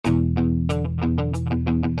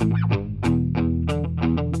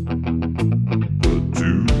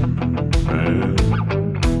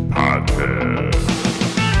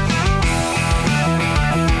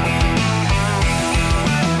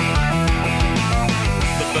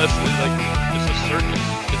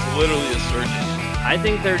literally a circus. I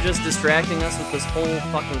think they're just distracting us with this whole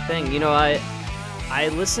fucking thing. You know, I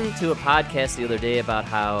listened to a podcast the other day about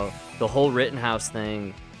how the whole Rittenhouse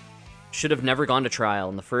thing should have never gone to trial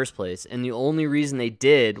in the first place, and the only reason they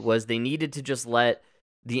did was they needed to just let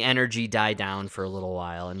the energy die down for a little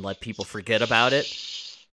while and let people forget about it,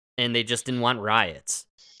 and they just didn't want riots.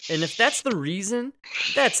 And if that's the reason,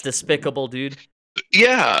 that's despicable, dude.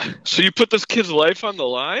 Yeah. So you put this kid's life on the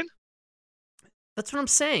line? That's what I'm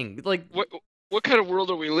saying. Like, what kind of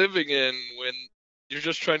world are we living in when you're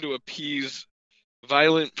just trying to appease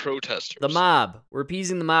violent protesters? The mob. We're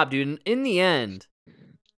appeasing the mob, dude. And in the end,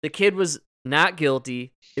 the kid was not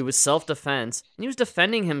guilty. It was self-defense. And he was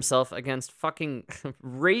defending himself against fucking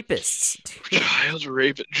rapists. Child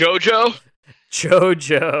rapist. Jojo?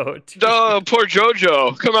 Jojo. No, poor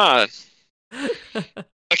Jojo. Come on.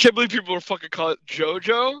 I can't believe people are fucking calling it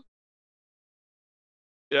Jojo.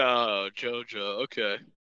 Yeah, Jojo. Okay.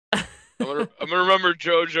 I'm gonna remember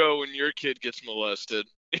Jojo when your kid gets molested.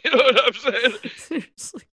 You know what I'm saying?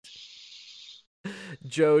 Seriously.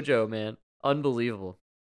 Jojo, man. Unbelievable.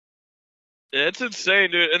 Yeah, it's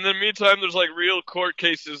insane, dude. In the meantime, there's like real court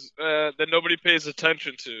cases that nobody pays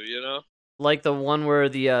attention to, you know? Like the one where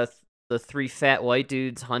the three fat white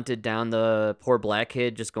dudes hunted down the poor black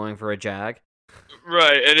kid just going for a jog.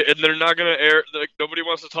 Right, and they're not gonna air. Like, nobody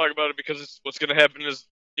wants to talk about it because what's gonna happen is,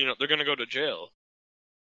 you know, they're gonna go to jail.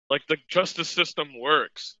 Like, the justice system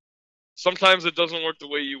works. Sometimes it doesn't work the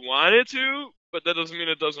way you want it to, but that doesn't mean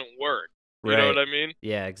it doesn't work. You know what I mean?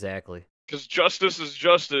 Yeah, exactly. Because justice is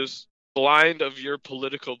justice, blind of your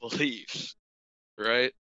political beliefs,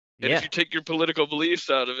 right? And if you take your political beliefs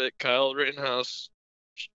out of it, Kyle Rittenhouse,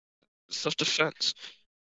 self-defense.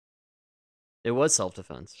 It was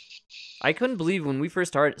self-defense. I couldn't believe when we first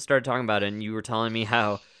started talking about it, and you were telling me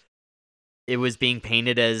how it was being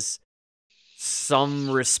painted as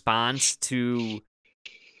some response to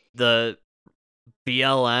the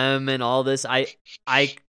BLM and all this. I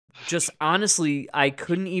just honestly, I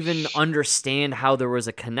couldn't even understand how there was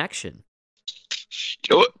a connection.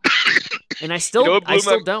 You know what? And I still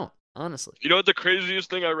don't, honestly. You know what the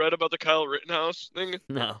craziest thing I read about the Kyle Rittenhouse thing?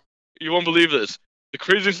 No. You won't believe this. The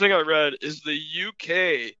craziest thing I read is the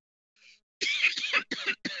UK.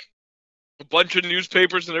 A bunch of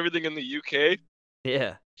newspapers and everything in the UK.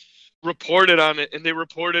 Yeah. Reported on it, and they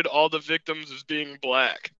reported all the victims as being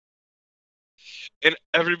black. And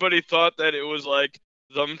everybody thought that it was like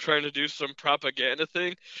them trying to do some propaganda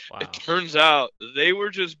thing. Wow. It turns out they were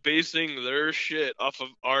just basing their shit off of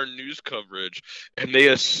our news coverage, and they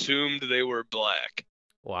assumed they were black.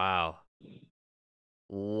 Wow.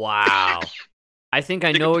 I think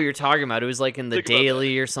I know what you're talking about. It was like in the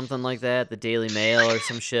Daily or something like that, the Daily Mail or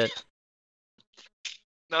some shit.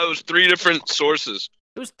 No, it was 3 different sources.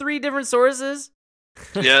 It was 3 different sources?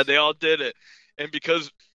 Yeah, they all did it. And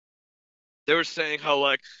because they were saying how,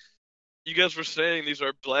 like, you guys were saying these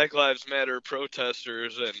are Black Lives Matter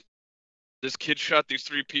protesters, and this kid shot these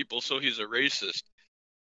 3 people, so he's a racist.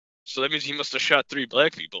 So that means he must have shot 3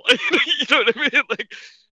 black people. You know what I mean? Like.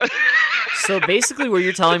 So basically what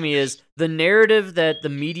you're telling me is the narrative that the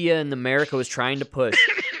media in America was trying to push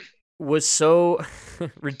was so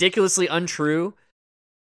ridiculously untrue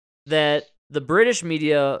that the British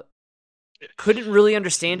media couldn't really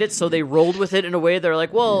understand it, so they rolled with it in a way they're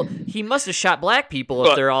like, well, he must have shot black people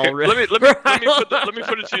if they're all let me put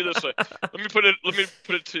it to you this way. Let me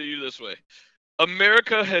put it to you this way.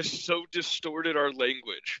 America has so distorted our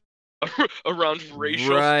language around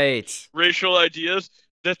racial ideas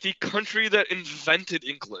that the country that invented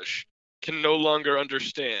English can no longer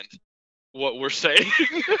understand what we're saying.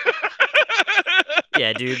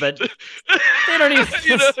 Yeah, dude, but they don't even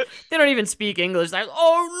they don't even speak English. They're like,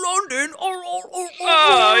 London,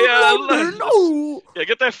 London, oh. Yeah,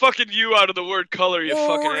 get that fucking U out of the word color, you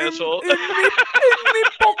fucking asshole. In me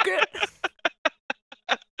pocket.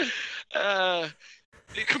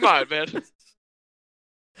 Come on, man.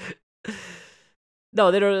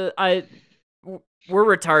 No, they don't. We're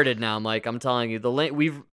retarded now, Mike. I'm telling you,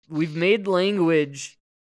 we've made language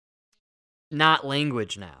not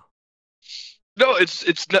language now. No, it's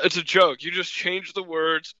a joke. You just change the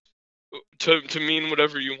words to mean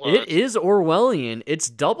whatever you want. It is Orwellian. It's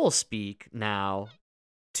doublespeak now,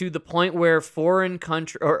 to the point where foreign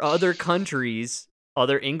country or other countries,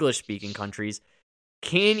 other English-speaking countries,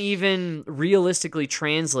 can't even realistically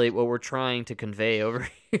translate what we're trying to convey over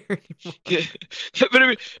here anymore. But I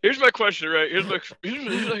mean, here's my question, right? Here's my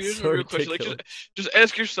real question. Like, just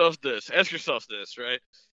ask yourself this, right?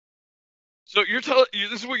 So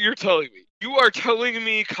this is what you're telling me. You are telling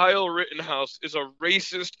me Kyle Rittenhouse is a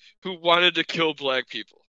racist who wanted to kill black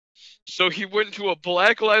people. So he went to a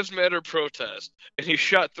Black Lives Matter protest and he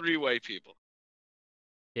shot 3 white people.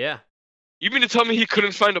 Yeah. You mean to tell me he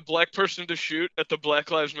couldn't find a black person to shoot at the Black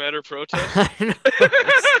Lives Matter protest?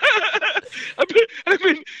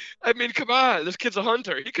 I mean, come on. This kid's a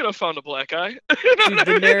hunter. He could have found a black guy. Dude,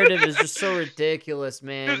 the narrative is just so ridiculous,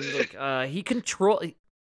 man. Like, he control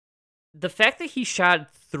the fact that he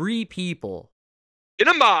shot 3 people in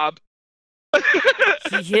a mob.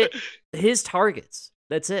 He hit his targets.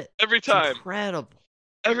 That's it. Every time. It's incredible.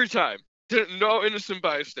 Every time. No innocent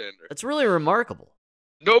bystander. That's really remarkable.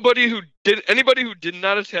 Anybody who did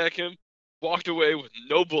not attack him walked away with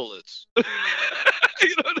no bullets. You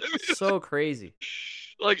know what I mean? So crazy.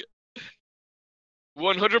 Like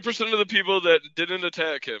 100% of the people that didn't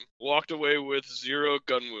attack him walked away with 0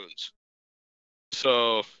 gun wounds.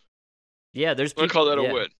 So yeah, there's people, I call that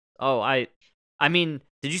a win. Oh, I mean,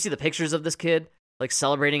 did you see the pictures of this kid like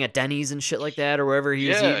celebrating at Denny's and shit like that, or wherever he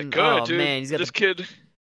was eating? Good, oh dude. Man, he's got this kid.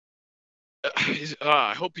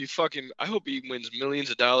 I hope he wins millions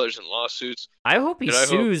of dollars in lawsuits. I hope he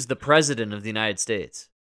sues the president of the United States.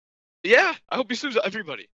 Yeah, I hope he sues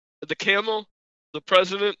everybody. The camel, the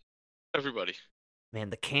president, everybody. Man,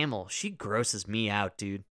 the camel, she grosses me out,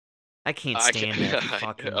 dude. I can't stand that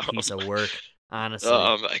fucking piece of work, honestly.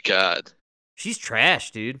 Oh my god. She's trash,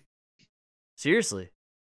 dude. Seriously.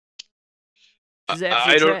 She's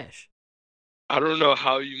absolute trash. I don't know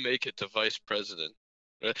how you make it to vice president.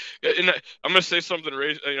 And I'm gonna say something.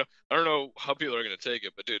 I don't know how people are gonna take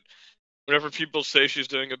it, but dude, whenever people say she's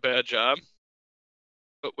doing a bad job,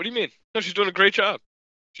 but what do you mean? No, she's doing a great job.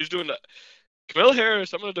 She's doing that. Kamala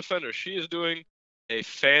Harris, I'm gonna defend her. She is doing a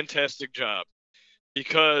fantastic job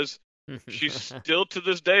because she's still to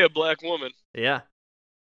this day a black woman. Yeah.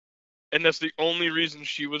 And that's the only reason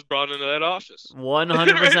she was brought into that office.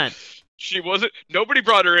 100%. She wasn't. Nobody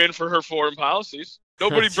brought her in for her foreign policies.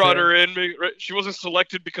 Nobody brought her in. She wasn't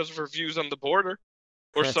selected because of her views on the border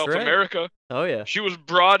or South America. Oh, yeah. She was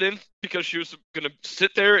brought in because she was going to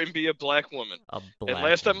sit there and be a black woman. And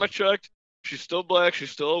last time I checked, she's still black. She's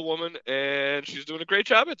still a woman. And she's doing a great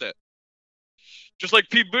job at that. Just like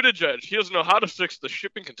Pete Buttigieg. He doesn't know how to fix the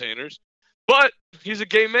shipping containers. But he's a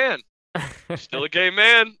gay man. Still a gay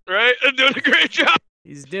man, right? And doing a great job.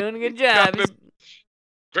 He's doing a good job.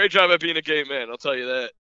 Great job at being a gay man, I'll tell you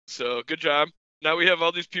that. So, good job. Now we have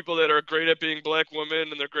all these people that are great at being black women,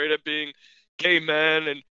 and they're great at being gay men,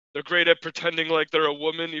 and they're great at pretending like they're a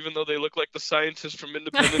woman, even though they look like the scientist from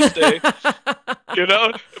Independence Day. You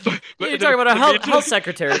know? You're talking about a health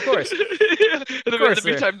secretary, of course. Yeah. In the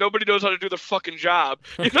meantime, nobody knows how to do the fucking job.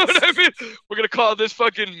 You know what I mean? We're going to call this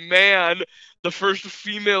fucking man the first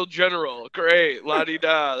female general. Great.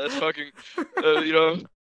 La-di-da. That's fucking, you know.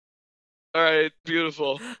 All right,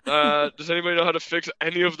 beautiful. Does anybody know how to fix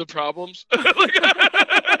any of the problems?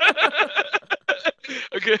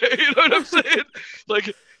 Okay, you know what I'm saying?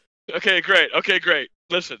 Like, okay, great.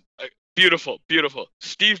 Listen, beautiful.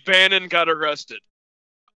 Steve Bannon got arrested.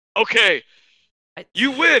 Okay,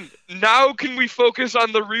 you win. Now can we focus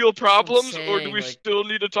on the real problems, or do we still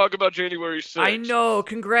need to talk about January 6th? I know.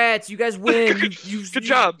 Congrats. You guys win. Good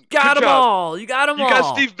job. You got them all. You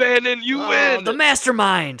got Steve Bannon. You win. The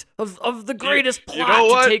mastermind of the greatest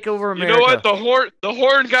plot to take over America. You know what? The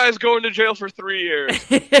horn guy's going to jail for 3 years.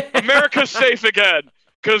 America's safe again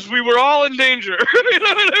because we were all in danger. You know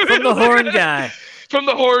what I mean? From the horn guy. From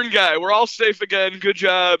the horn guy. We're all safe again. Good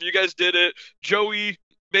job. You guys did it. Joey,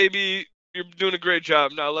 baby. You're doing a great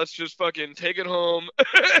job. Now let's just fucking take it home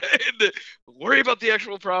and worry about the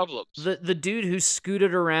actual problems. The dude who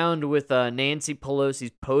scooted around with Nancy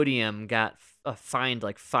Pelosi's podium got fined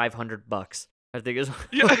like $500. I think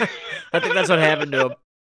I think that's what happened to him.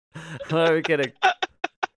 I'm not kidding.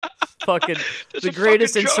 Fucking the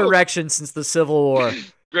greatest insurrection since the Civil War.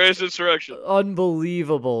 Greatest insurrection.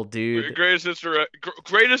 Unbelievable, dude. Greatest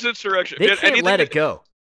insurrection. They can't let it go.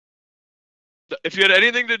 If you had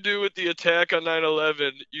anything to do with the attack on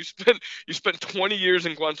 9/11, you spent 20 years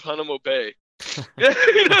in Guantanamo Bay.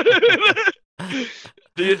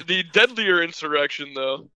 The deadlier insurrection,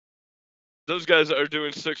 though, those guys are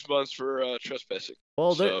doing 6 months for trespassing.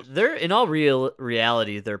 Well, they're in all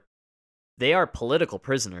reality, they are political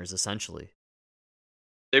prisoners essentially.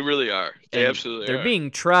 They really are. They absolutely are. They're being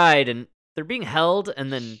tried and they're being held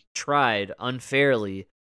and then tried unfairly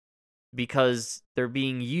because they're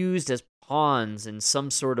being used as pawns in some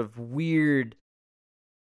sort of weird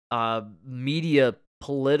media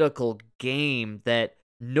political game that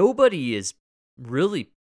nobody is really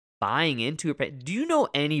buying into. Do you know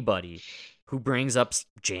anybody who brings up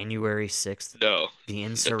January 6th? No. The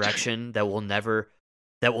insurrection that will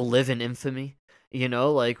live in infamy? You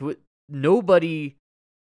know, like nobody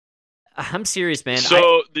I'm serious, man.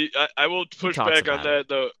 So I will push back on that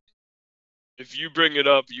though. If you bring it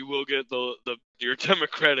up, you will get your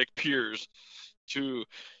Democratic peers to.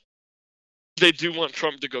 They do want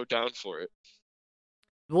Trump to go down for it.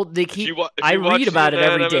 Well, they keep. I read about it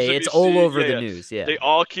every day. It's all over the news. Yeah. They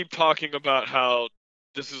all keep talking about how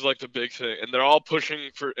this is like the big thing, and they're all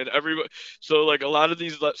pushing for and everybody. So like a lot of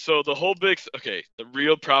these. So the whole big. Okay, the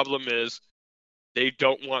real problem is they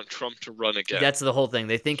don't want Trump to run again. That's the whole thing.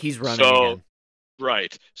 They think he's running again.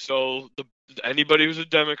 Right. So anybody who's a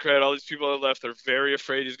Democrat, all these people on the left, they're very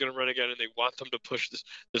afraid he's going to run again, and they want them to push this.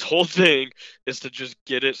 This whole thing is to just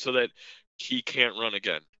get it so that he can't run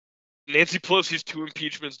again. Nancy Pelosi's 2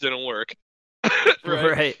 impeachments didn't work.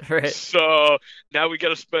 Right. So now we got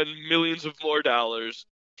to spend millions of more dollars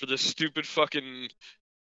for this stupid fucking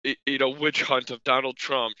witch hunt of Donald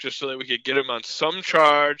Trump just so that we could get him on some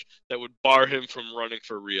charge that would bar him from running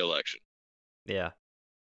for re-election. Yeah.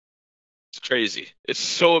 It's crazy. It's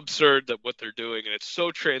so absurd that what they're doing, and it's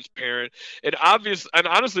so transparent and obvious. And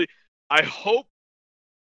honestly, I hope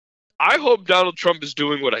Donald Trump is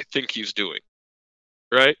doing what I think he's doing.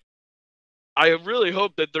 Right? I really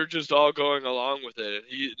hope that they're just all going along with it.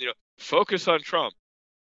 And focus on Trump,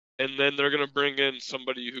 and then they're gonna bring in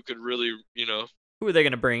somebody who could really, Who are they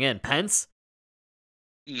gonna bring in? Pence?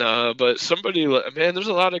 No, but somebody, man, there's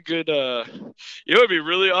a lot of good. What'd be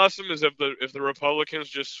really awesome is if the Republicans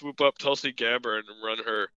just swoop up Tulsi Gabbard and run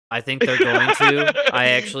her. I think they're going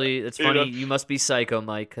to. It's funny. You must be psycho,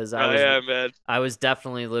 Mike, because man. I was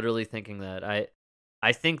definitely literally thinking that.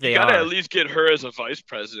 I think they gotta at least get her as a vice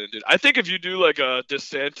president, dude. I think if you do like a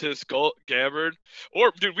DeSantis Gabbard,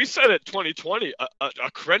 or dude, we said it 2020,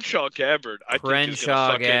 a Crenshaw Gabbard.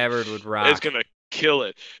 Gabbard would rock. It's gonna kill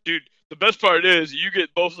it, dude. The best part is you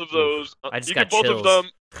get both of those. You get both of them.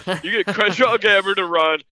 You get Crenshaw Gabbard to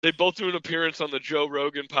run. They both do an appearance on the Joe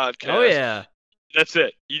Rogan podcast. Oh yeah, that's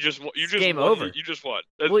it. You just game won. over. You just won.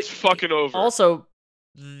 It's fucking over. Also,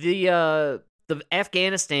 the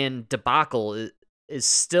Afghanistan debacle is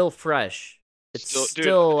still fresh. It's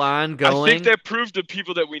still ongoing. I think that proved to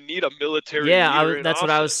people that we need a military. Yeah, that's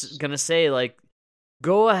what I was gonna say. Like,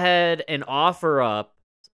 go ahead and offer up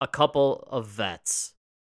a couple of vets.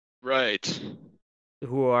 Right.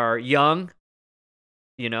 Who are young,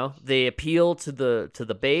 they appeal to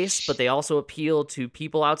the base, but they also appeal to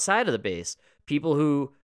people outside of the base. People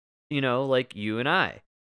who, like you and I,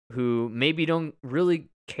 who maybe don't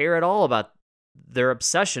really care at all about their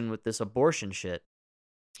obsession with this abortion shit.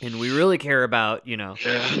 And we really care about,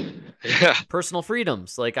 personal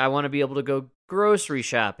freedoms. Like, I want to be able to go grocery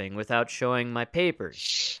shopping without showing my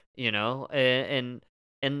papers, and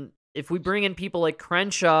if we bring in people like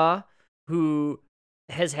Crenshaw, who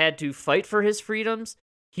has had to fight for his freedoms,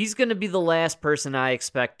 he's going to be the last person I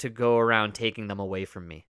expect to go around taking them away from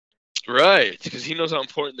me. Right, because he knows how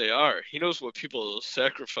important they are. He knows what people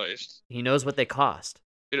sacrificed. He knows what they cost.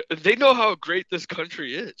 They know how great this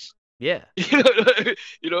country is. Yeah. You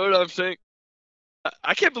know what I'm saying?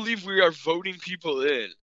 I can't believe we are voting people in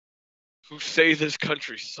who say this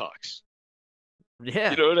country sucks.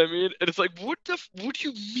 Yeah. You know what I mean? And it's like, what do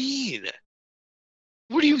you mean?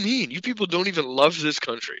 What do you mean? You people don't even love this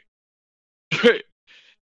country. Right?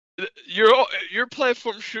 Your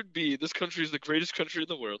platform should be, this country is the greatest country in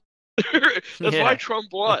the world. That's why Trump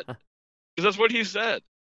won. Because that's what he said.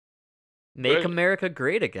 Make America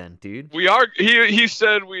great again, dude. We are. He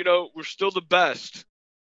said, we're still the best,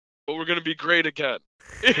 but we're gonna be great again.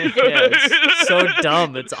 It's so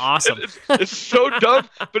dumb. It's awesome. It's so dumb,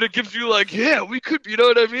 but it gives you we could. You know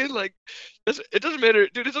what I mean? Like, it doesn't matter,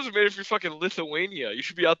 dude. It doesn't matter if you're fucking Lithuania. You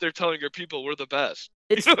should be out there telling your people we're the best.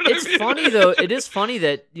 It's funny though. It is funny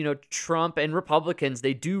that Trump and Republicans,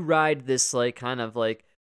 they do ride this kind of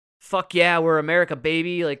fuck yeah, we're America,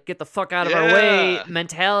 baby, get the fuck out of our way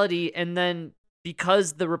mentality. And then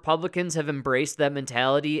because the Republicans have embraced that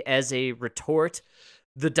mentality as a retort,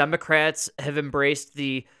 the Democrats have embraced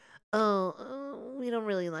the, we don't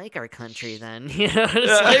really like our country then.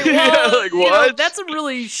 It's what? That's a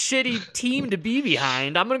really shitty team to be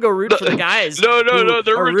behind. I'm going to go root for the guys who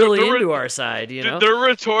are really into our side,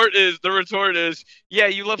 The retort is, yeah,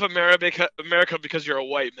 you love America because you're a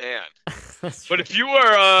white man. But if you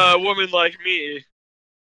are a woman like me,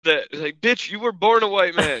 that bitch, you were born a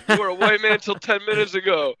white man. You were a white man till 10 minutes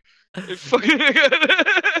ago.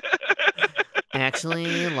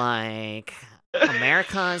 Actually,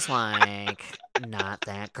 America's not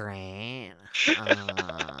that great.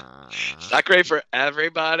 It's not great for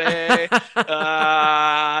everybody. Okay,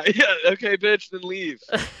 bitch, then leave.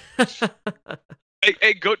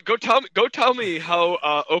 Hey, go tell me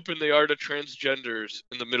how open they are to transgenders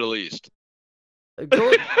in the Middle East.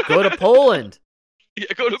 Go to Poland. Yeah,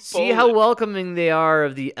 go to See Poland. how welcoming they are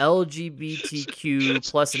of the LGBTQ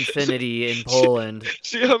plus infinity in Poland.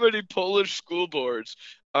 See how many Polish school boards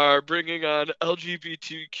are bringing on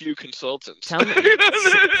LGBTQ consultants.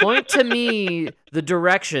 Point to me the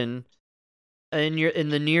direction in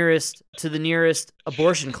the nearest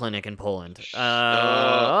abortion clinic in Poland. They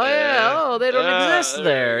don't exist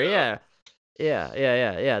there.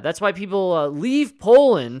 Yeah. That's why people leave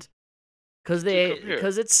Poland because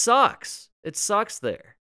it sucks. It sucks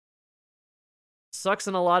there. It sucks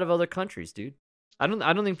in a lot of other countries, dude. I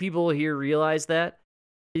don't think people here realize that.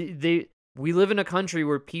 We live in a country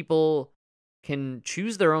where people can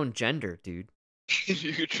choose their own gender, dude.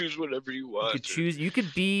 You could choose whatever you want. You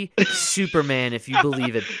could be Superman if you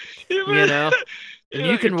believe it. And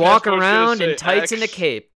you can walk around in tights and a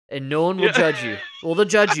cape, and no one will judge you. Well, they'll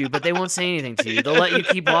judge you, but they won't say anything to you. They'll let you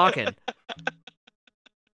keep walking.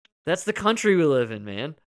 That's the country we live in,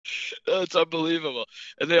 man. It's unbelievable.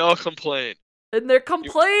 And they all complain. And they're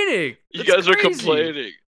complaining. You guys are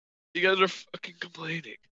complaining. You guys are fucking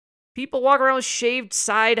complaining. People walk around with shaved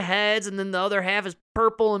side heads, and then the other half is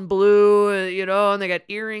purple and blue, and they got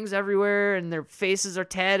earrings everywhere, and their faces are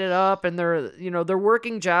tatted up, and they're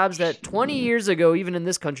working jobs that 20 years ago, even in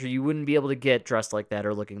this country, you wouldn't be able to get dressed like that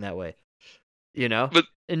or looking that way. But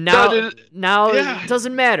and now it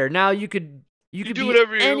doesn't matter. Now you could do be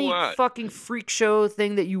whatever you any want. Fucking freak show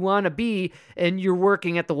thing that you want to be, and you're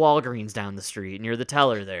working at the Walgreens down the street, and you're the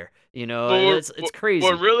teller there. It's crazy.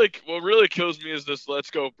 What really kills me is this "Let's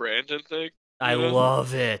Go Brandon" thing. I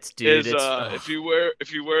love it, dude. If you wear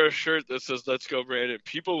a shirt that says "Let's Go Brandon,"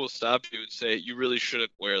 people will stop you and say you really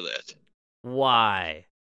shouldn't wear that. Why?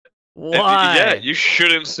 You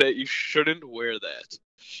shouldn't wear that.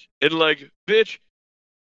 And bitch,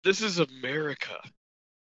 this is America.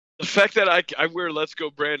 The fact that I wear "Let's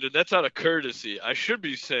Go Brandon," that's out of courtesy. I should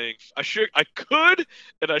be saying I should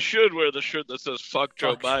wear the shirt that says "Fuck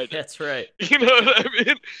Joe Biden." That's right. You know what I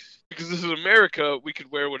mean? Because this is America, we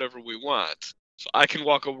can wear whatever we want. So I can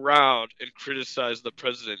walk around and criticize the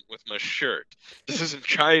president with my shirt. This isn't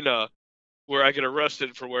China, where I get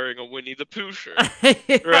arrested for wearing a Winnie the Pooh shirt,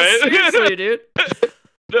 right? Seriously, dude.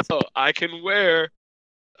 No, I can wear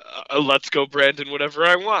a "Let's Go Brandon" whatever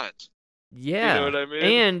I want. Yeah. You know what I mean?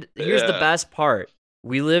 And here's the best part.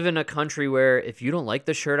 We live in a country where if you don't like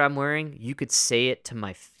the shirt I'm wearing, you could say it to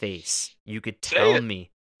my face. You could tell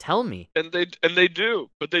me. Tell me. And they do,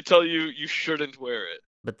 but they tell you shouldn't wear it.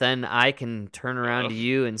 But then I can turn around to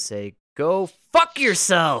you and say, "Go fuck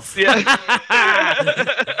yourself." Yeah.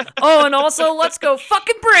 Oh, and also let's go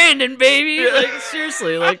fucking Brandon, baby.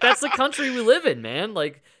 Seriously, that's the country we live in, man.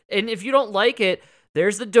 And if you don't like it,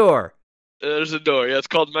 there's the door. There's a door. Yeah, it's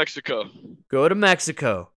called Mexico. Go to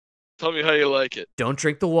Mexico. Tell me how you like it. Don't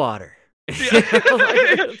drink the water. Yeah.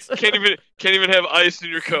 Can't even have ice in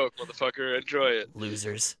your Coke, motherfucker. Enjoy it.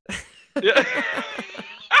 Losers. Yeah.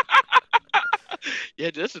 Yeah,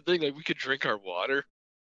 that's the thing. We could drink our water.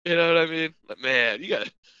 You know what I mean? Man,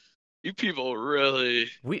 you people really.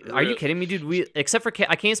 Are you kidding me, dude? Except for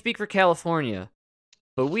I can't speak for California.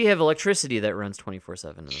 But we have electricity that runs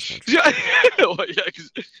 24/7 in this country. Yeah, well,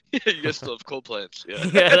 you guys still have coal plants. Yeah,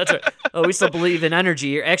 yeah, that's right. Oh, we still believe in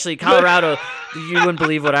energy. Actually, Colorado, you wouldn't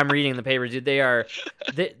believe what I'm reading in the paper, dude.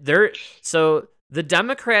 They're so the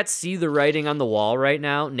Democrats see the writing on the wall right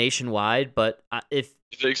now nationwide. But if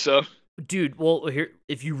you think so, dude, well, here,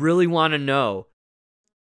 if you really want to know,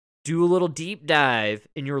 do a little deep dive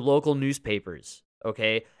in your local newspapers,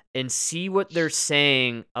 okay, and see what they're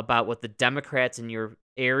saying about what the Democrats in your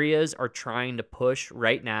areas are trying to push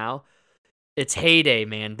right now. It's heyday,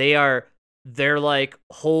 man. They're like,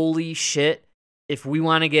 holy shit. If we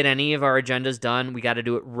want to get any of our agendas done, we got to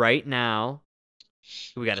do it right now.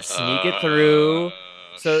 We got to sneak it through.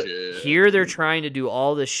 So here they're trying to do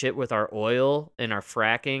all this shit with our oil and our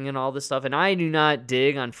fracking and all this stuff. And I do not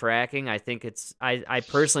dig on fracking. I think I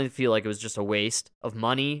personally feel like it was just a waste of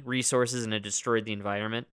money, resources, and it destroyed the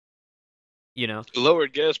environment. It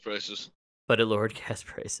lowered gas prices. But it lowered gas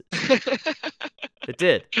prices. It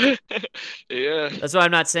did. Yeah. That's why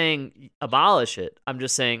I'm not saying abolish it. I'm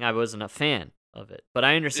just saying I wasn't a fan of it. But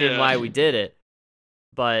I understand why we did it.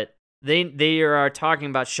 But they are talking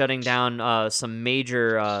about shutting down some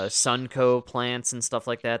major Sunco plants and stuff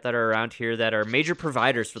like that are around here that are major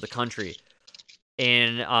providers for the country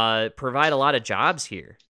and provide a lot of jobs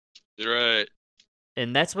here. You're right.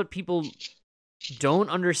 And that's what people don't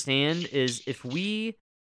understand is if we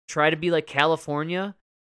try to be like California,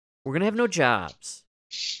 we're gonna have no jobs.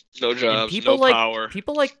 No jobs, no power.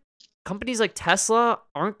 People like companies like Tesla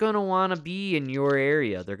aren't gonna want to be in your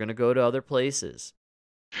area. They're gonna go to other places.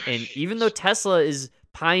 And even though Tesla is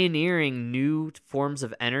pioneering new forms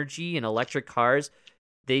of energy and electric cars,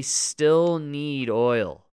 they still need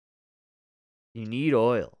oil. You need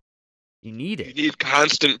oil. You need it. You need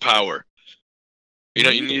constant power. You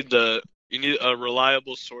need a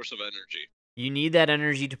reliable source of energy. You need that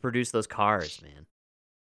energy to produce those cars, man.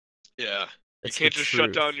 Yeah. You can't just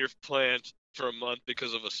shut down your plant for a month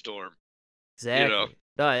because of a storm. Exactly.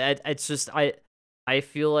 No, it's just I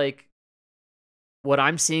feel like what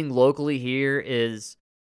I'm seeing locally here is,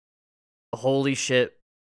 holy shit,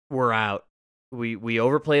 we're out. We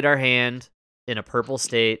overplayed our hand in a purple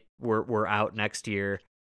state. We're out next year.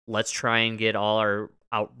 Let's try and get all our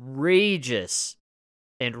outrageous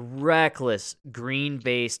and reckless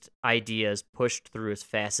green-based ideas pushed through as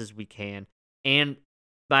fast as we can. And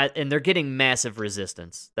they're getting massive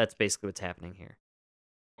resistance. That's basically what's happening here.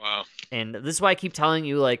 Wow. And this is why I keep telling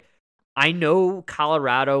you, like, I know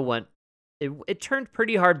Colorado it turned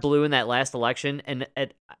pretty hard blue in that last election, and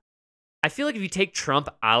I feel like if you take Trump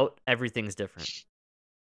out, everything's different.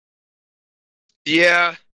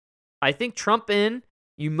 Yeah. I think Trump in,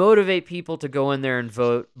 you motivate people to go in there and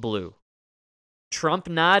vote blue. Trump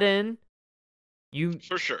not in, you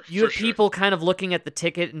have people kind of looking at the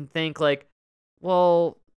ticket and think like,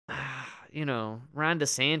 well, Ron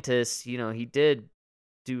DeSantis, he did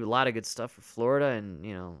do a lot of good stuff for Florida,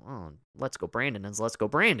 and let's go Brandon, and let's go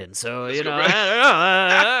Brandon. So I don't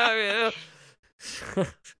know.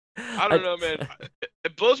 I don't know, man.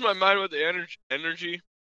 It blows my mind with the energy.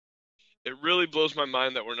 It really blows my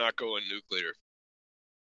mind that we're not going nuclear.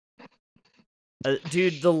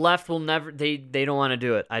 Dude, the left will never. They don't want to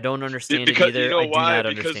do it. I don't understand it either. You know why? I do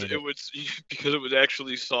not understand because it would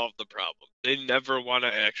actually solve the problem. They never want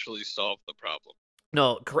to actually solve the problem.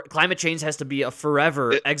 No, climate change has to be a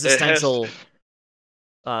forever existential.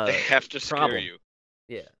 They have to scare you.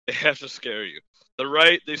 Yeah, they have to scare you. The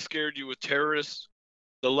right, they scared you with terrorists.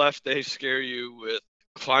 The left, they scare you with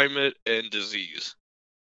climate and disease.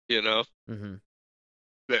 Mm-hmm.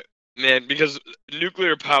 Man, because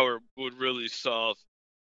nuclear power would really solve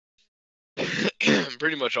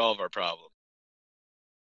pretty much all of our problems.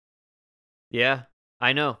 Yeah,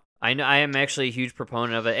 I know. I am actually a huge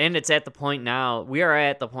proponent of it, and it's at the point now. We are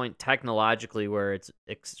at the point technologically where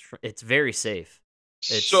it's very safe.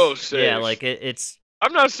 It's so safe. Yeah, like it's.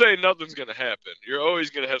 I'm not saying nothing's gonna happen. You're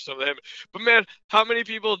always gonna have something happen. But man, how many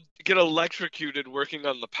people get electrocuted working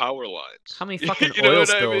on the power lines? How many fucking oil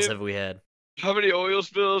spills have we had? How many oil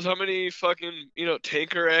spills? How many fucking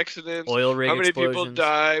tanker accidents? Oil rig explosions. How many people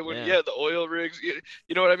die when the oil rigs? You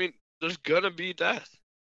know what I mean? There's gonna be death,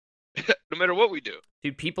 no matter what we do.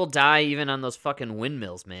 Dude, people die even on those fucking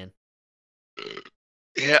windmills, man.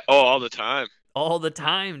 Yeah. Oh, all the time. All the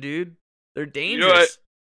time, dude. They're dangerous.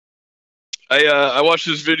 I watched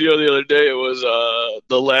this video the other day. It was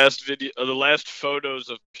the last photos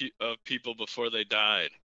of people before they died.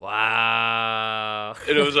 Wow.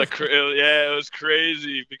 And it was like, it was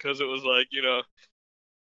crazy because it was like,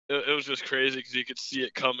 it was just crazy because you could see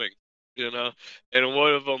it coming, And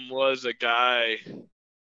one of them was a guy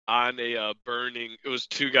on a burning. It was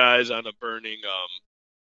two guys on a burning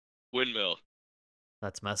windmill.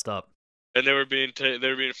 That's messed up. And they were being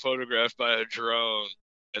photographed by a drone,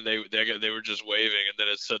 and they were just waving, and then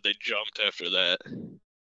it said they jumped after that.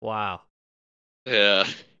 Wow. Yeah.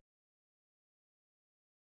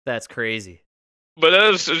 That's crazy. But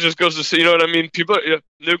it just goes to see, you know what I mean? People,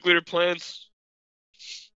 nuclear plants,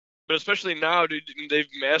 but especially now, dude, they've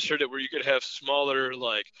mastered it where you could have smaller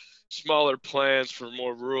plants for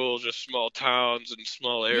more rural, just small towns and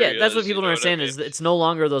small areas. Yeah, that's what people don't understand is it's no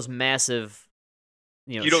longer those massive,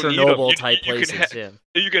 Chernobyl type places.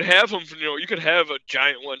 You could have them, you could have a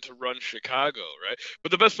giant one to run Chicago, right?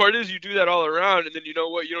 But the best part is you do that all around, and then you know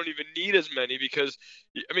what? You don't even need as many because,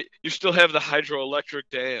 you still have the hydroelectric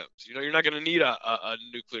dams. You're not going to need a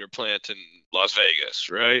nuclear plant in Las Vegas,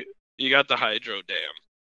 right? You got the hydro dam.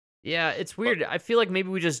 Yeah, it's weird. I feel like maybe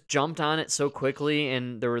we just jumped on it so quickly,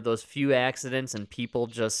 and there were those few accidents, and people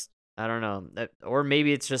just, I don't know, or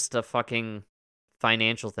maybe it's just a fucking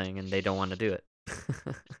financial thing, and they don't want to do it.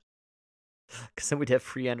 Because then we'd have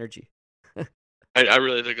free energy. I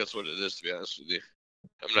really think that's what it is, to be honest with you.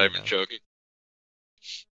 I'm not even joking.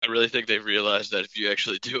 I really think they've realized that if you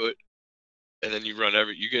actually do it, and then you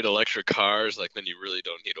get electric cars, then you really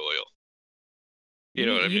don't need oil. You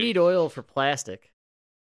know what I mean? You need oil for plastic.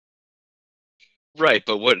 Right,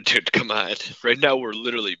 but dude, come on. Right now we're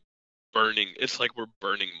literally burning. It's like we're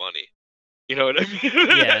burning money. You know what I mean?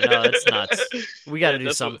 Yeah, no, it's nuts. We got to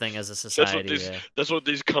do something as a society. That's what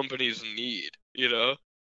these companies need, Yeah.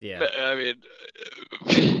 I mean,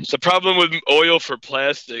 the problem with oil for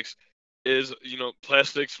plastics is,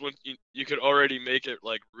 plastics, when you could already make it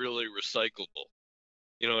like really recyclable.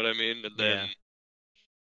 You know what I mean? And then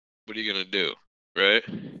what are you gonna do, right?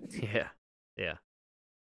 Yeah.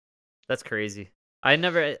 That's crazy.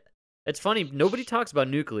 It's funny, nobody talks about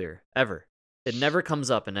nuclear ever. It never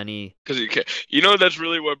comes up in any. Because you can't. That's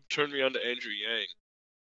really what turned me on to Andrew Yang.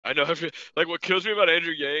 I know like what kills me about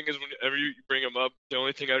Andrew Yang is whenever you bring him up, the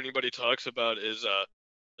only thing anybody talks about is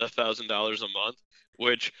 $1,000 a month,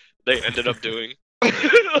 which they ended up doing. You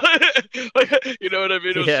know what I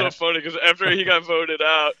mean? It was so funny because after he got voted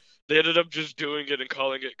out, they ended up just doing it and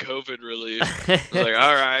calling it COVID relief. I was like,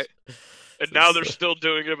 all right. And now they're still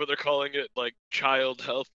doing it, but they're calling it like child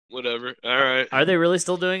health, whatever. All right. Are they really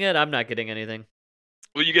still doing it? I'm not getting anything.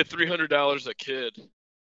 Well, you get $300 a kid.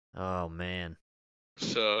 Oh man.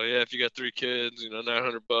 So yeah, if you got 3 kids, $900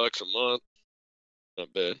 a month,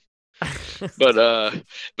 not bad. But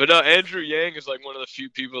no, Andrew Yang is like one of the few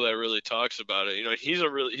people that really talks about it. He's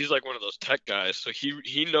like one of those tech guys, so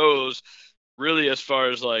he knows really as far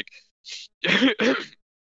as like.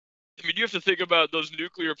 I mean, you have to think about those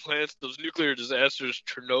nuclear plants, those nuclear disasters,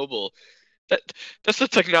 Chernobyl. That's the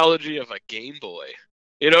technology of a Game Boy.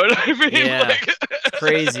 You know what I mean? Yeah, like,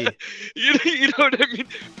 crazy. You know what I mean?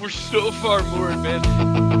 We're so far more advanced.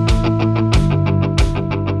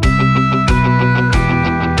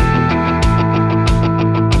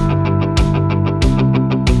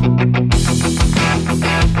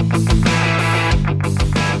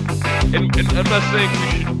 And I'm not saying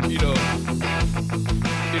we should,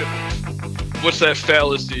 what's that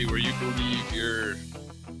fallacy where you believe you're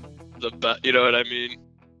the best? You know what I mean?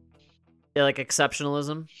 Yeah, like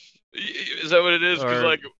exceptionalism. Is that what it is? Because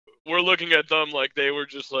like we're looking at them like they were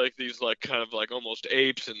just like these like kind of like almost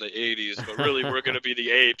apes in the 80s, but really we're gonna be the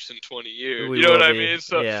apes in 20 years. You know what I mean?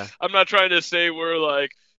 So yeah. I'm not trying to say we're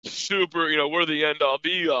like super, we're the end all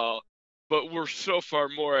be all, but we're so far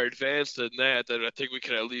more advanced than that I think we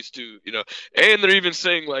can at least do, And they're even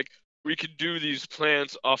saying like we could do these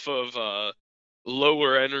plants off of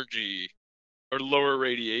lower energy or lower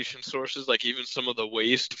radiation sources, like even some of the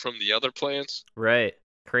waste from the other plants. Right.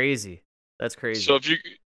 Crazy. That's crazy. So if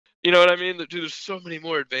you know what I mean? Dude, there's so many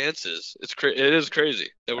more advances. It is crazy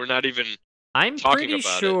that we're not even I'm talking pretty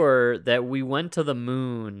about sure that we went to the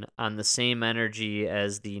moon on the same energy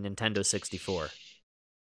as the Nintendo 64. It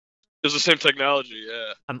was the same technology,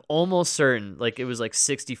 yeah. I'm almost certain, like it was like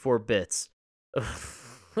 64 bits.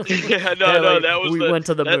 Yeah, no, that was we went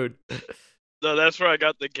to the moon. No, that's where I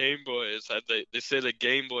got the Game Boy. They say the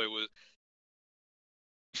Game Boy was.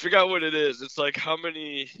 I forgot what it is. It's like how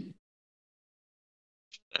many.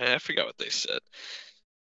 I forgot what they said.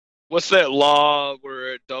 What's that law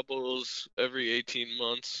where it doubles every 18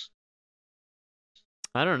 months?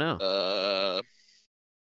 I don't know.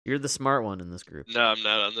 You're the smart one in this group. No, I'm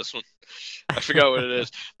not on this one. I forgot what it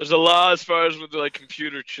is. There's a law as far as with like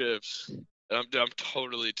computer chips. I'm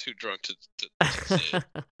totally too drunk to see it.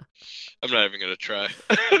 I'm not even gonna try.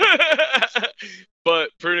 But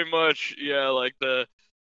pretty much, yeah, like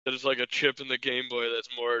there's like a chip in the Game Boy that's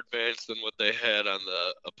more advanced than what they had on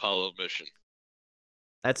the Apollo mission.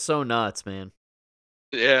 That's so nuts, man.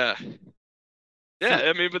 Yeah. Yeah,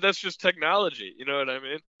 I mean, but that's just technology. You know what I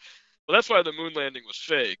mean? Well, that's why the moon landing was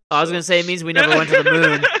fake. I was going to say it means we never went to the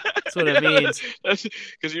moon. That's what it means.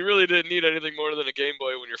 Because you really didn't need anything more than a Game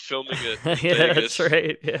Boy when you're filming it. Yeah, Vegas. That's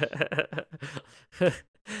right. Yeah.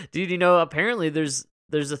 Dude, apparently there's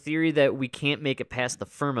a theory that we can't make it past the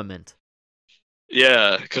firmament.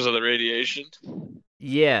 Yeah, because of the radiation.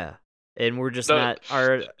 Yeah, and we're just not.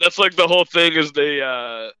 That's like the whole thing is they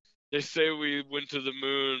say we went to the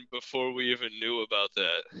moon before we even knew about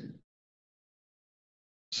that.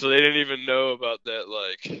 So they didn't even know about that,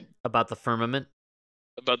 like... About the firmament?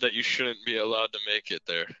 About that you shouldn't be allowed to make it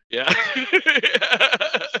there. Yeah.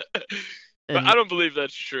 But I don't believe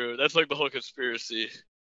that's true. That's like the whole conspiracy.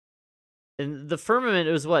 And the firmament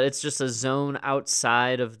is what? It's just a zone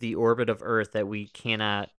outside of the orbit of Earth that we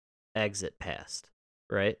cannot exit past,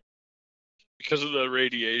 right? Because of the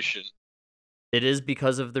radiation. It is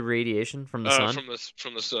because of the radiation from the sun?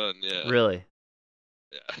 From the sun, yeah. Really?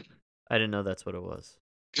 Yeah. I didn't know that's what it was.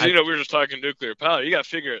 Because, we were just talking nuclear power. You got to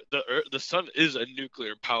figure, the sun is a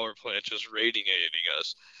nuclear power plant just radiating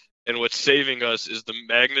us. And what's saving us is the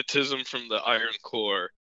magnetism from the iron core.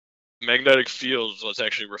 Magnetic field is what's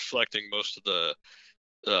actually reflecting most of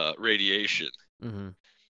the radiation. Mm-hmm.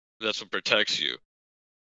 That's what protects you.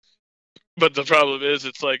 But the problem is,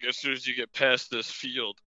 it's like as soon as you get past this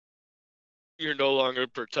field, you're no longer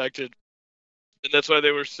protected. And that's why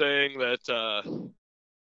they were saying that...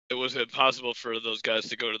 it was impossible for those guys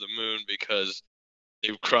to go to the moon because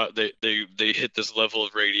they hit this level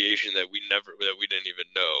of radiation that we didn't even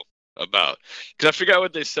know about. Because I forgot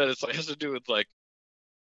what they said. It's like it has to do with like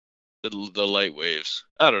the light waves.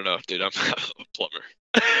 I don't know, dude. I'm a plumber.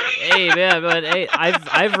 Hey man, but hey,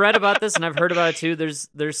 I've read about this and I've heard about it too.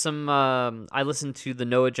 There's some I listened to the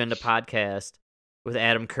No Agenda podcast with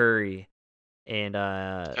Adam Curry and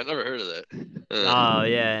I never heard of that. Oh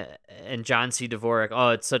yeah, and John C. Dvorak. Oh,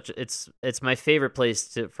 it's my favorite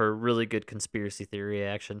place for really good conspiracy theory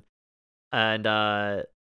action. And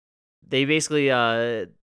they basically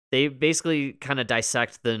kind of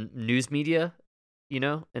dissect the news media,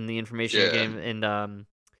 and the information game. And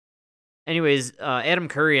anyways, Adam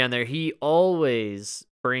Curry on there, he always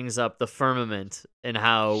brings up the firmament and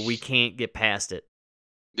how we can't get past it.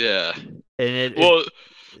 Yeah. And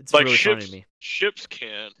it's like really funny to me. Ships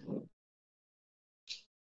can.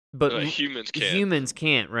 But humans can't. Humans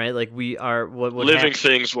can't, right? Like we are what living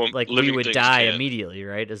things won't. Like we would die immediately,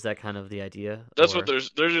 right? Is that kind of the idea? That's what they're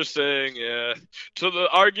just saying, yeah. So the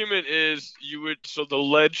argument is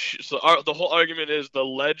the whole argument is the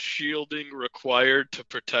lead shielding required to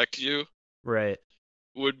protect you, right,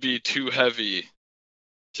 would be too heavy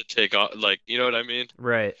to take off. Like, you know what I mean?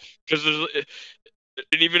 Right. Because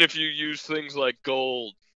and even if you use things like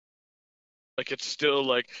gold. Like it's still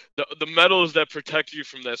like the metals that protect you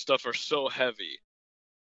from that stuff are so heavy.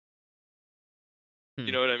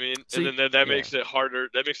 You know what I mean? So and then that makes it harder.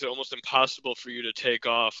 That makes it almost impossible for you to take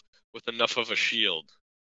off with enough of a shield.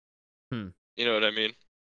 You know what I mean?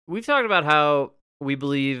 We've talked about how we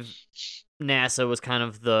believe NASA was kind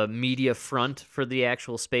of the media front for the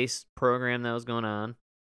actual space program that was going on,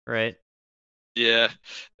 right? Yeah.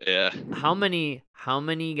 How many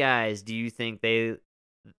guys do you think they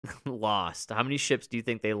lost? How many ships do you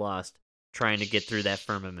think they lost trying to get through that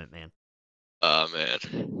firmament, man? Oh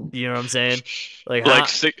man, you know what I'm saying? Like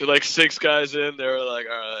six guys in, they were like,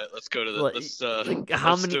 all right, let's go to the let's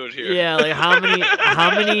do it here. Yeah, like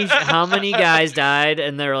how many guys died,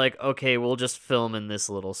 and they're like, okay, we'll just film in this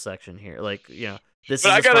little section here. Like, this is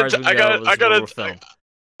as far as we go. I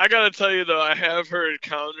gotta tell you though, I have heard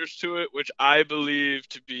counters to it, which I believe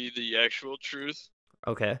to be the actual truth.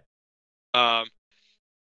 Okay.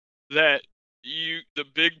 That the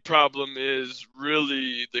big problem is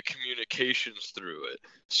really the communications through it.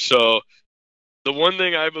 So the one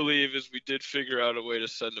thing I believe is we did figure out a way to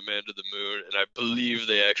send a man to the moon, and I believe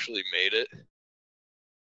they actually made it.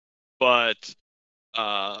 But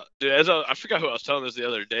dude, I forgot who I was telling this the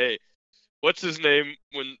other day. What's his name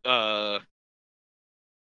when was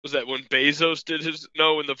that when Bezos did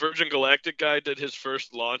when the Virgin Galactic guy did his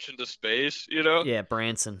first launch into space, Yeah,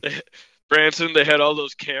 Branson, they had all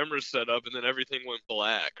those cameras set up, and then everything went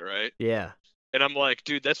black, right? Yeah. And I'm like,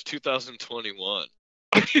 dude, that's 2021.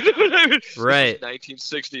 You know what I mean? Right.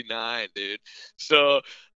 1969, dude. So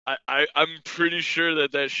I'm pretty sure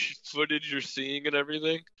that footage you're seeing and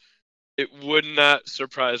everything, it would not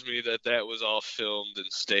surprise me that was all filmed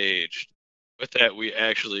and staged, but that we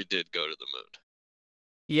actually did go to the moon.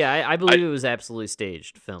 Yeah, I believe it was absolutely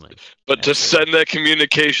staged filming. But to send that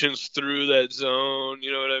communications through that zone, you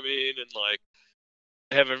know what I mean? And like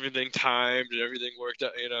have everything timed and everything worked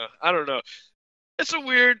out, I don't know. It's a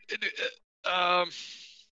weird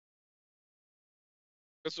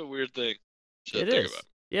it's a weird thing to think about.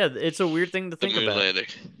 Yeah, it's a weird thing to think about. Landing.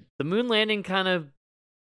 The moon landing kind of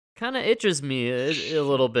itches me a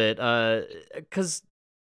little bit, because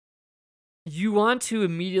you want to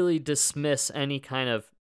immediately dismiss any kind of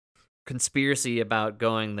conspiracy about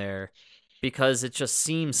going there because it just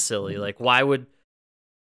seems silly. Like, why would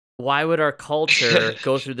our culture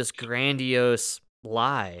go through this grandiose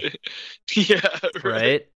lie? Yeah,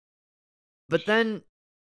 right. But then,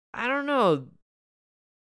 I don't know.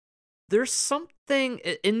 There's something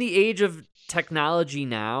in the age of technology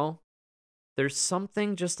now. There's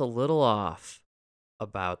something just a little off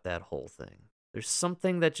about that whole thing. There's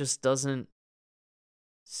something that just doesn't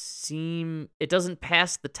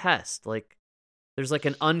pass the test. Like, there's like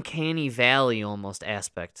an uncanny valley almost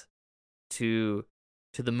aspect to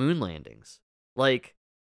the moon landings. Like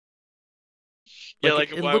why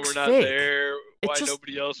we're not fake. there, why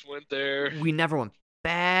nobody else went there. We never went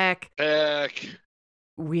back.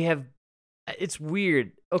 We have. It's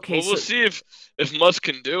weird. Okay, well, we'll see if Musk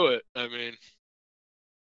can do it. I mean,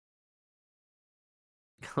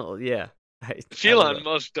 oh yeah. If Elon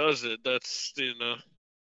Musk does it, that's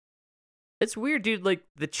It's weird, dude. Like,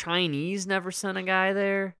 the Chinese never sent a guy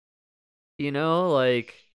there.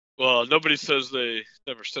 Like. Well, nobody says they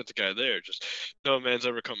never sent a guy there. Just no man's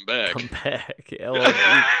ever come back. Yeah. Well,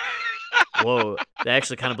 whoa, that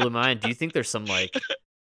actually kind of blew my mind. Do you think there's some like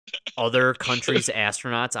other countries'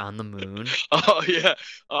 astronauts on the moon. Oh yeah.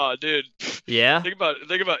 Oh dude. Yeah. Think about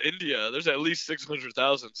India. There's at least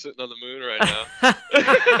 600,000 sitting on the moon right now.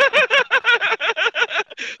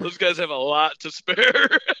 Those guys have a lot to spare.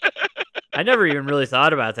 I never even really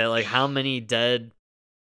thought about that. Like how many dead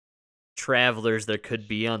travelers there could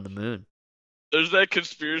be on the moon. There's that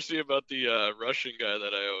conspiracy about the Russian guy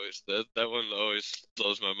that one always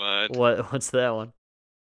blows my mind. What's that one?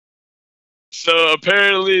 So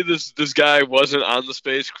apparently this guy wasn't on the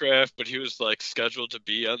spacecraft, but he was like scheduled to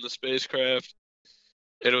be on the spacecraft.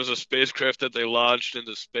 And it was a spacecraft that they launched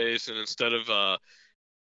into space, and instead of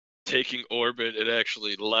taking orbit, it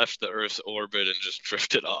actually left the Earth's orbit and just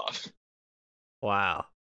drifted off. Wow.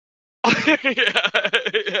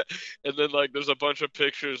 Yeah. And then like there's a bunch of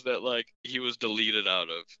pictures that like he was deleted out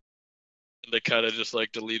of. And they kind of just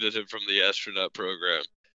like deleted him from the astronaut program.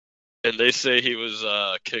 And they say he was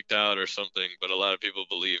kicked out or something, but a lot of people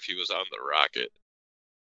believe he was on the rocket.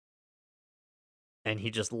 And he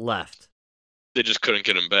just left. They just couldn't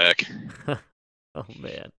get him back. Oh,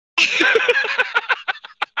 man.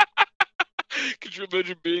 Could you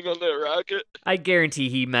imagine being on that rocket? I guarantee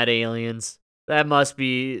he met aliens.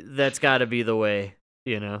 That's got to be the way,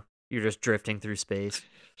 You're just drifting through space.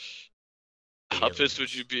 How pissed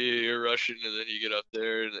would you be? You're Russian, and then you get up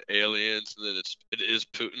there and aliens, and then it is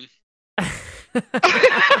Putin.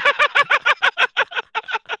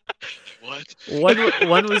 What?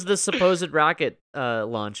 When was the supposed rocket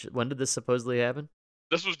launch? When did this supposedly happen?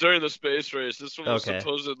 This was during the space race. This one was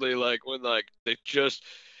supposedly like when like they just.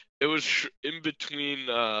 It was in between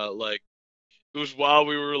it was while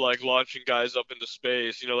we were like launching guys up into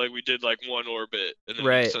space. Like we did like one orbit, and then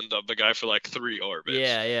we send up a guy for like 3 orbits.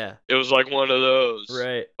 Yeah. It was like one of those.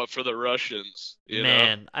 Right. But for the Russians,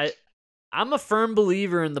 Man, I'm a firm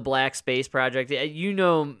believer in the Black Space Project. You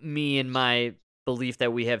know me and my belief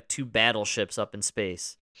that we have 2 battleships up in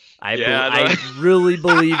space. I really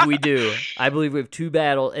believe we do. I believe we have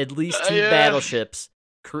at least 2 battleships.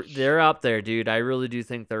 They're up there, dude. I really do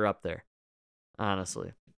think they're up there.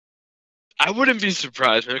 Honestly. I wouldn't be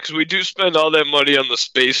surprised, man, because we do spend all that money on the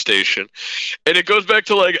space station. And it goes back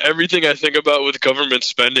to like everything I think about with government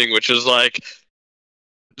spending, which is like,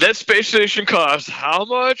 that space station costs how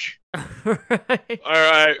much? Right. All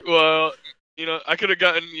right, well, I could have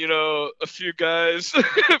gotten, a few guys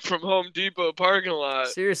from Home Depot parking lot.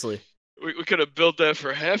 Seriously. We could have built that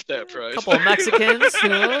for half that price. A couple of Mexicans,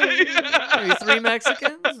 Maybe 3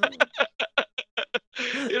 Mexicans.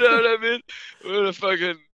 You know what I mean? We would have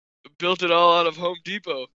fucking built it all out of Home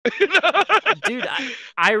Depot. Dude,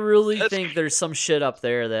 I really think there's some shit up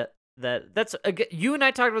there that's you and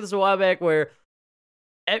I talked about this a while back where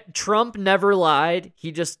Trump never lied.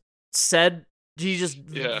 He just said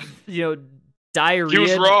diarrhea. He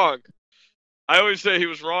was wrong. I always say he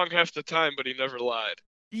was wrong half the time, but he never lied.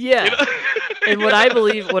 Yeah. And what I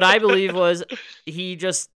believe was he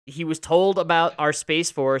was told about our Space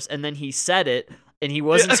Force, and then he said it, and he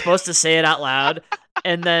wasn't supposed to say it out loud.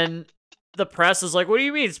 And then the press was like, "What do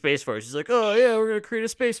you mean Space Force?" He's like, "Oh yeah, we're gonna create a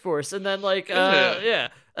Space Force." And then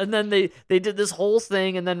and then they did this whole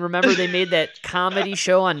thing, and then remember they made that comedy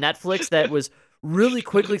show on Netflix that was really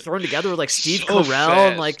quickly thrown together with like Steve Carell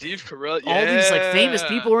and like Steve Carell, all these like famous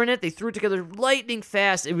people were in it. They threw it together lightning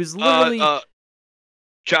fast. It was literally.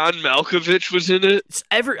 John Malkovich was in it.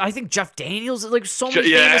 I think Jeff Daniels, like so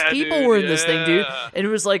many famous people were in this thing, dude. And it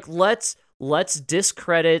was like, let's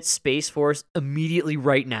discredit Space Force immediately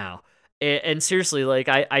right now. And seriously, like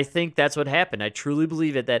I think that's what happened. I truly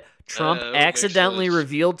believe it, that Trump accidentally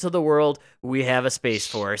revealed to the world we have a Space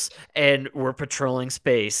Force and we're patrolling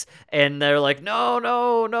space. And they're like,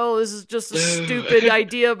 no, this is just a stupid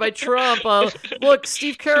idea by Trump. Look,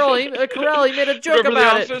 Steve Carell, he made a joke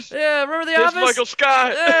about it. Yeah, remember The Office? That's Michael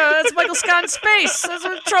Scott. Yeah, that's Michael Scott in space. That's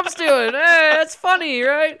what Trump's doing. Hey, that's funny,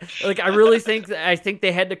 right? Like, I really think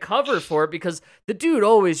they had to cover for it because the dude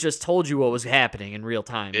always just told you what was happening in real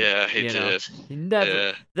time. Yeah, he did. He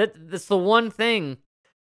never. Yeah. That's the one thing.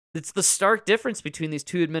 It's the stark difference between these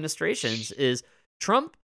 2 administrations is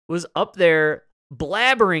Trump was up there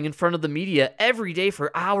blabbering in front of the media every day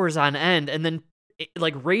for hours on end and then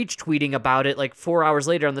like rage tweeting about it like 4 hours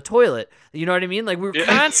later on the toilet. You know what I mean? Like we were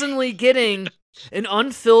constantly getting an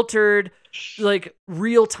unfiltered, like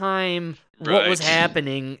real time what was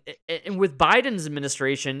happening. And with Biden's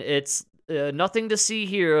administration, it's nothing to see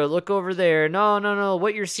here. Look over there. No.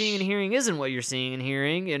 What you're seeing and hearing isn't what you're seeing and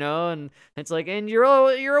hearing, And it's like, and you're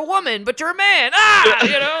a woman, but you're a man.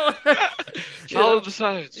 Follow the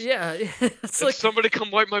science. Yeah. It's like somebody come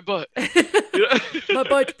wipe my butt. my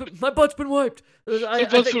butt's been wiped. My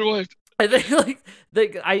butt's been wiped. I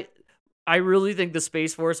think I really think the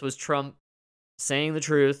Space Force was Trump saying the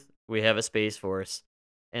truth. We have a Space Force.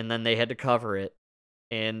 And then they had to cover it.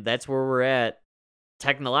 And that's where we're at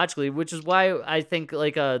technologically, which is why I think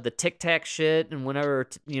like the Tic Tac shit and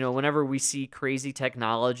whenever we see crazy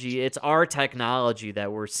technology, it's our technology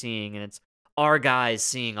that we're seeing, and it's our guys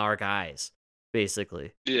seeing our guys,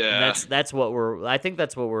 basically. Yeah. And that's what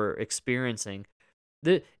we're experiencing.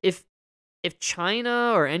 If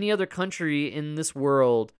China or any other country in this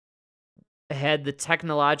world had the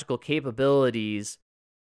technological capabilities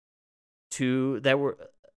that were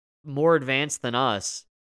more advanced than us,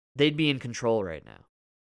 they'd be in control right now.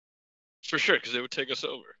 For sure, because they would take us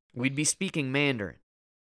over. We'd be speaking Mandarin.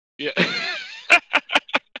 Yeah.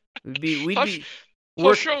 we'd be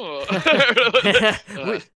for sure.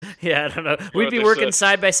 Yeah, I don't know. We'd be working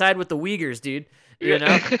side by side with the Uyghurs, dude. You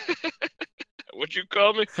know? What'd you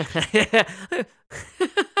call me?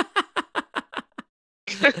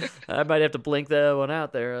 I might have to blink that one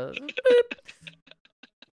out there.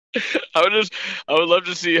 I would love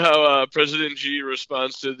to see how President Xi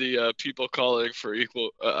responds to the people calling for equal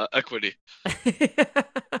equity.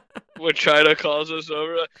 When China calls us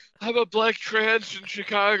over, I'm a black trans in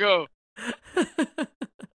Chicago.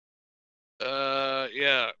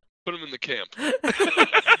 Yeah, put him in the camp.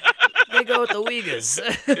 They go with the Uyghurs.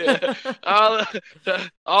 Yeah.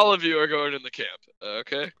 All of you are going in the camp,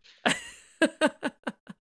 okay?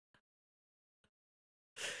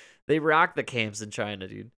 They rock the camps in China,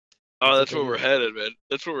 dude. Oh, that's where we're headed, man.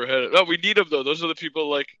 That's where we're headed. No, we need them, though. Those are the people,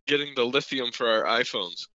 like, getting the lithium for our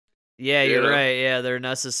iPhones. Yeah, you're right. Yeah, they're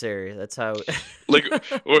necessary. That's how... Like,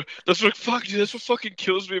 that's what fucking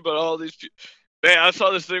kills me about all these people. Man, I saw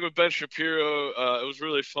this thing with Ben Shapiro. It was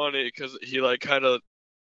really funny because he, like, kind of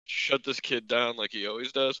shut this kid down like he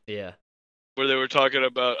always does. Yeah. Where they were talking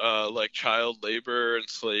about, like, child labor and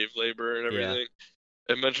slave labor and everything. Yeah.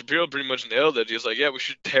 And Ben Shapiro pretty much nailed it. He's like, yeah, we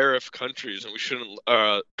should tariff countries and we shouldn't,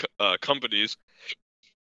 companies,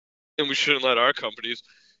 and we shouldn't let our companies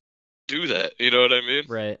do that. You know what I mean?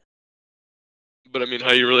 Right. But I mean, how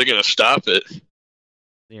are you really going to stop it?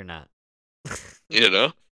 You're not. You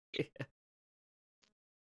know? Yeah.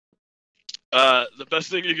 The best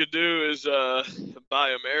thing you could do is buy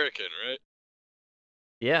American, right?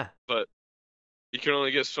 Yeah. But you can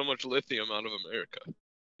only get so much lithium out of America,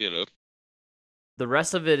 you know? The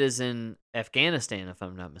rest of it is in Afghanistan, if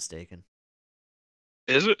I'm not mistaken.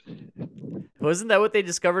 Is it? Wasn't that what they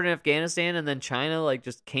discovered in Afghanistan, and then China like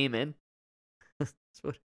just came in? That's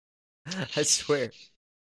what I swear.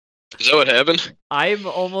 Is that what happened? I'm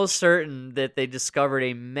almost certain that they discovered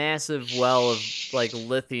a massive well of like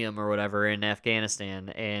lithium or whatever in Afghanistan,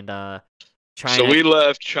 and China. So we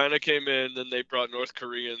left. China came in, then they brought North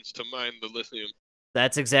Koreans to mine the lithium.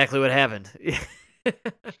 That's exactly what happened.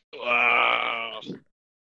 Wow.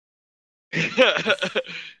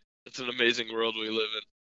 It's an amazing world we live in.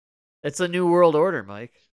 It's a new world order,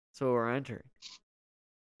 Mike. That's what we're entering.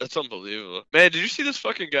 That's unbelievable. Man, did you see this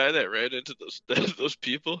fucking guy that ran into those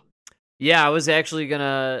people? Yeah, I was actually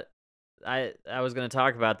gonna I was gonna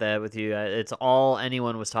talk about that with you. It's all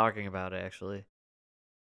anyone was talking about, actually.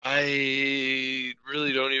 I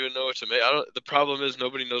really don't even know what to make. The problem is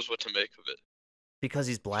nobody knows what to make of it. Because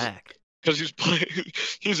he's black. Because he's black.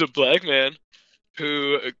 He's a black man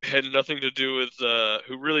who had nothing to do with,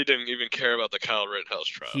 who really didn't even care about the Kyle Rittenhouse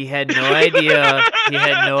trial. He had no idea. He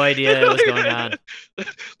had no idea what was going on.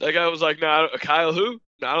 That guy was like, "Nah, Kyle who?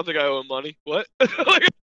 No, I don't think I owe him money. What?"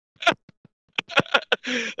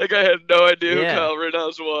 That guy had no idea who Kyle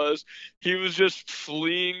Rittenhouse was. He was just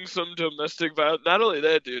fleeing some domestic violence. Not only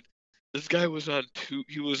that, dude, this guy was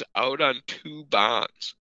he was out on 2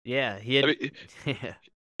 bonds. Yeah, he had.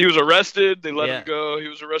 He was arrested. They let him go. He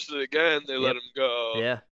was arrested again. They let him go.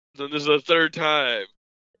 Yeah. Then this is the 3rd time.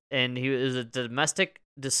 And he was a domestic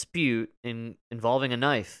dispute involving a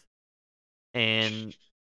knife, and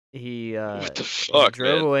he what the fuck, he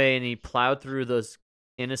drove away and he plowed through those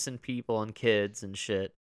innocent people and kids and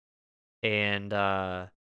shit. And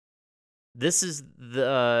this is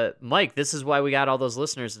Mike. This is why we got all those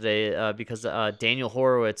listeners today, because Daniel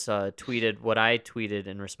Horowitz tweeted what I tweeted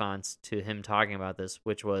in response to him talking about this,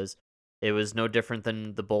 which was it was no different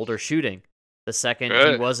than the Boulder shooting. The second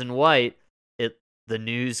he wasn't white, the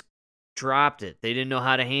news dropped it. They didn't know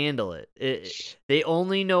how to handle it. They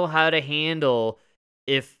only know how to handle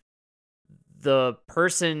if the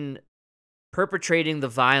person perpetrating the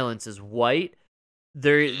violence is white.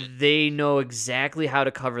 They know exactly how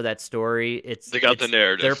to cover that story. They got the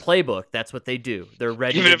narrative. Their playbook. That's what they do. They're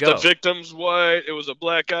ready Even to go. Even if the victim's white, it was a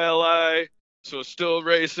black guy ally, so it's still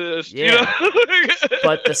racist. Yeah. You know?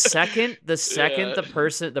 But the second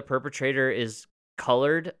the perpetrator is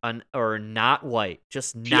colored or not white,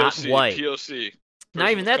 just POC, not white. POC.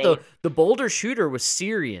 Not even that though. The Boulder shooter was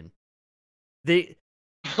Syrian.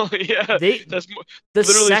 Oh yeah, that's the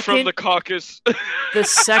literally second, from the Caucasus. The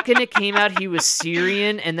second it came out, he was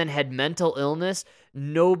Syrian and then had mental illness.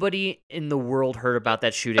 Nobody in the world heard about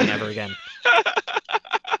that shooting ever again.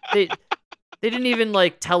 They didn't even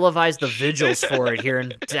like televise the vigils for it here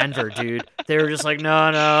in Denver, dude. They were just like,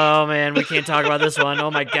 no, man, we can't talk about this one.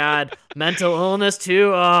 Oh my God, mental illness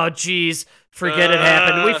too. Oh geez, forget it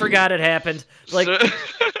happened. We forgot it happened. Like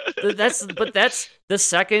that's the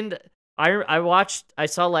second. I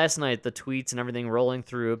saw last night the tweets and everything rolling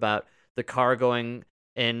through about the car going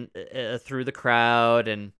and through the crowd,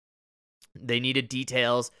 and they needed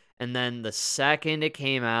details. And then the second it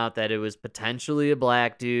came out that it was potentially a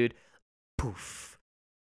black dude, poof,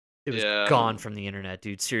 it was gone from the internet,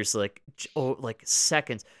 dude. Seriously, like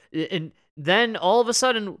seconds. And then all of a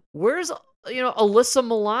sudden, where's Alyssa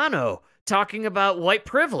Milano talking about white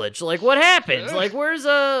privilege? Like, what happened? Like, where's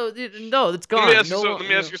no, it's gone. Let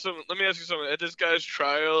me ask you something. At this guy's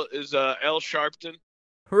trial, is Al Sharpton?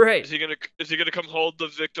 Right. Is he gonna come hold the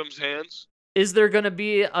victim's hands? Is there gonna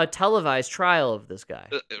be a televised trial of this guy?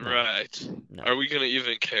 No. Right. No. Are we gonna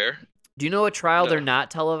even care? Do you know what trial they're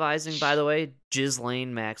not televising, by the way?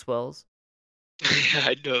 Ghislaine Maxwell's. Yeah,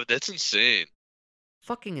 I know. That's insane.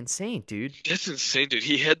 Fucking insane, dude. That's insane, dude.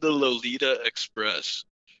 He had the Lolita Express.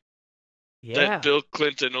 Yeah. That Bill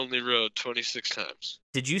Clinton only rode 26 times.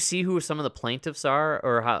 Did you see who some of the plaintiffs are,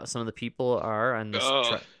 or how some of the people are on this?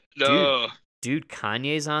 No. Dude,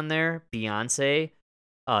 Kanye's on there. Beyonce,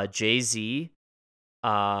 Jay-Z.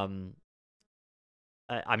 I'm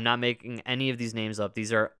not making any of these names up.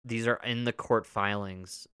 These are in the court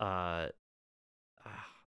filings.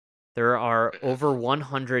 There are over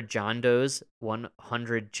 100 John Does,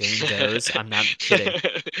 100 Jane Does. I'm not kidding.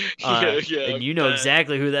 And you know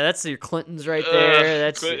exactly who that's your Clintons right there.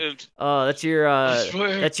 That's Clinton. That's your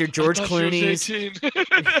George Clooney's.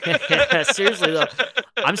 Yeah, seriously though,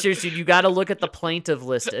 I'm serious, dude. You got to look at the plaintiff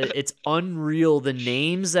list. It's unreal. The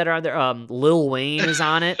names that are there. Lil Wayne is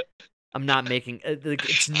on it. I'm not making.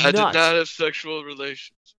 It's nuts. I did not have sexual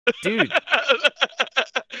relations, dude.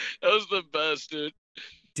 That was the best, dude.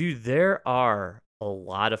 Dude, there are a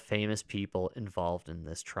lot of famous people involved in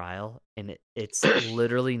this trial, and it's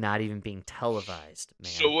literally not even being televised, man.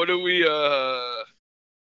 So what are we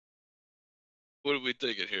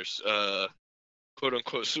thinking here? Quote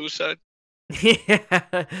unquote suicide?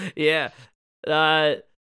 Yeah. I'm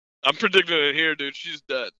predicting it here, dude. She's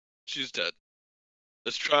dead.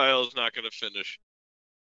 This trial is not gonna finish.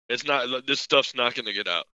 It's not. This stuff's not gonna get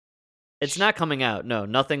out. It's not coming out. No,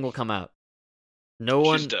 nothing will come out.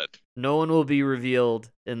 She's dead. No one will be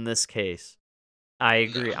revealed in this case. I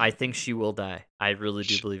agree. No. I think she will die. I really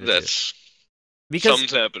do believe it. Because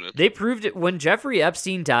something's happening. They proved it when Jeffrey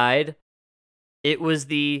Epstein died. It was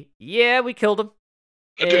we killed him.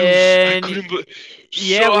 And we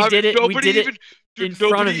did it. We did it in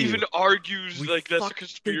front of you. Nobody even argues that's a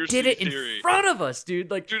conspiracy theory. They did it theory. in front of us, dude.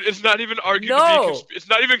 Dude, it's not even argued. No. It's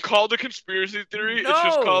not even called a conspiracy theory. No. It's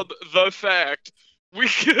just called the fact. We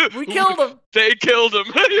killed him. They killed him.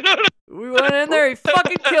 You know? We went in there. He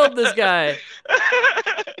fucking killed this guy.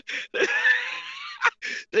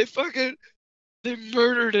 They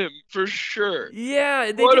murdered him for sure. Yeah,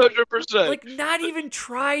 100%. Like not even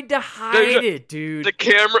tried to hide it, dude. The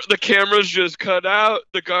cameras just cut out.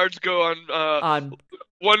 The guards go on.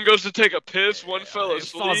 One goes to take a piss. One fell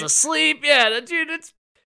asleep. Falls asleep. Yeah, dude.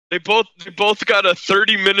 They both got a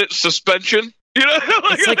 30-minute suspension. You know,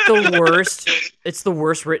 it's like the worst. It's the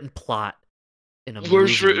worst written plot in a movie.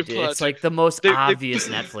 It's like the most obvious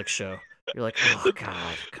Netflix show. You're like, oh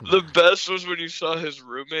god, come on. The best was when you saw his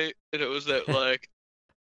roommate, and it was that like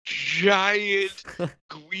giant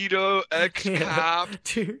Guido ex-cop,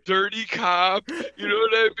 dirty cop. You know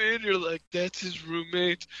what I mean? You're like, that's his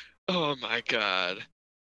roommate. Oh my god,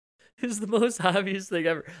 it's the most obvious thing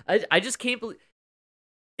ever. I just can't believe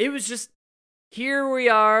it was just here we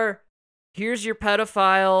are. Here's your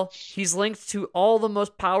pedophile. He's linked to all the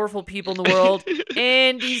most powerful people in the world,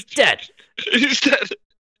 and he's dead. He's dead.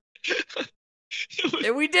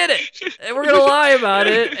 And we did it. And we're gonna lie about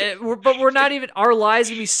it. But we're not even. Our lies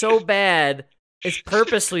gonna be so bad. It's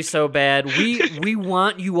purposely so bad. We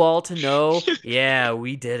want you all to know. Yeah,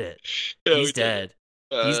 we did it. Yeah, he's dead.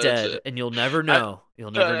 He's dead, and you'll never know.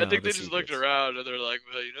 You'll never know. I think they just looked around and they're like,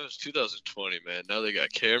 well, it's 2020, man. Now they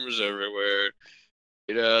got cameras everywhere.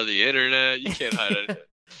 The internet, you can't hide it.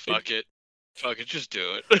 Fuck it, just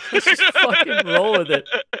do it. Just fucking roll with it.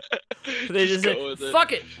 They just say,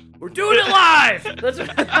 fuck it, we're doing it live! That's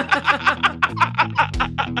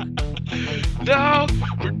No!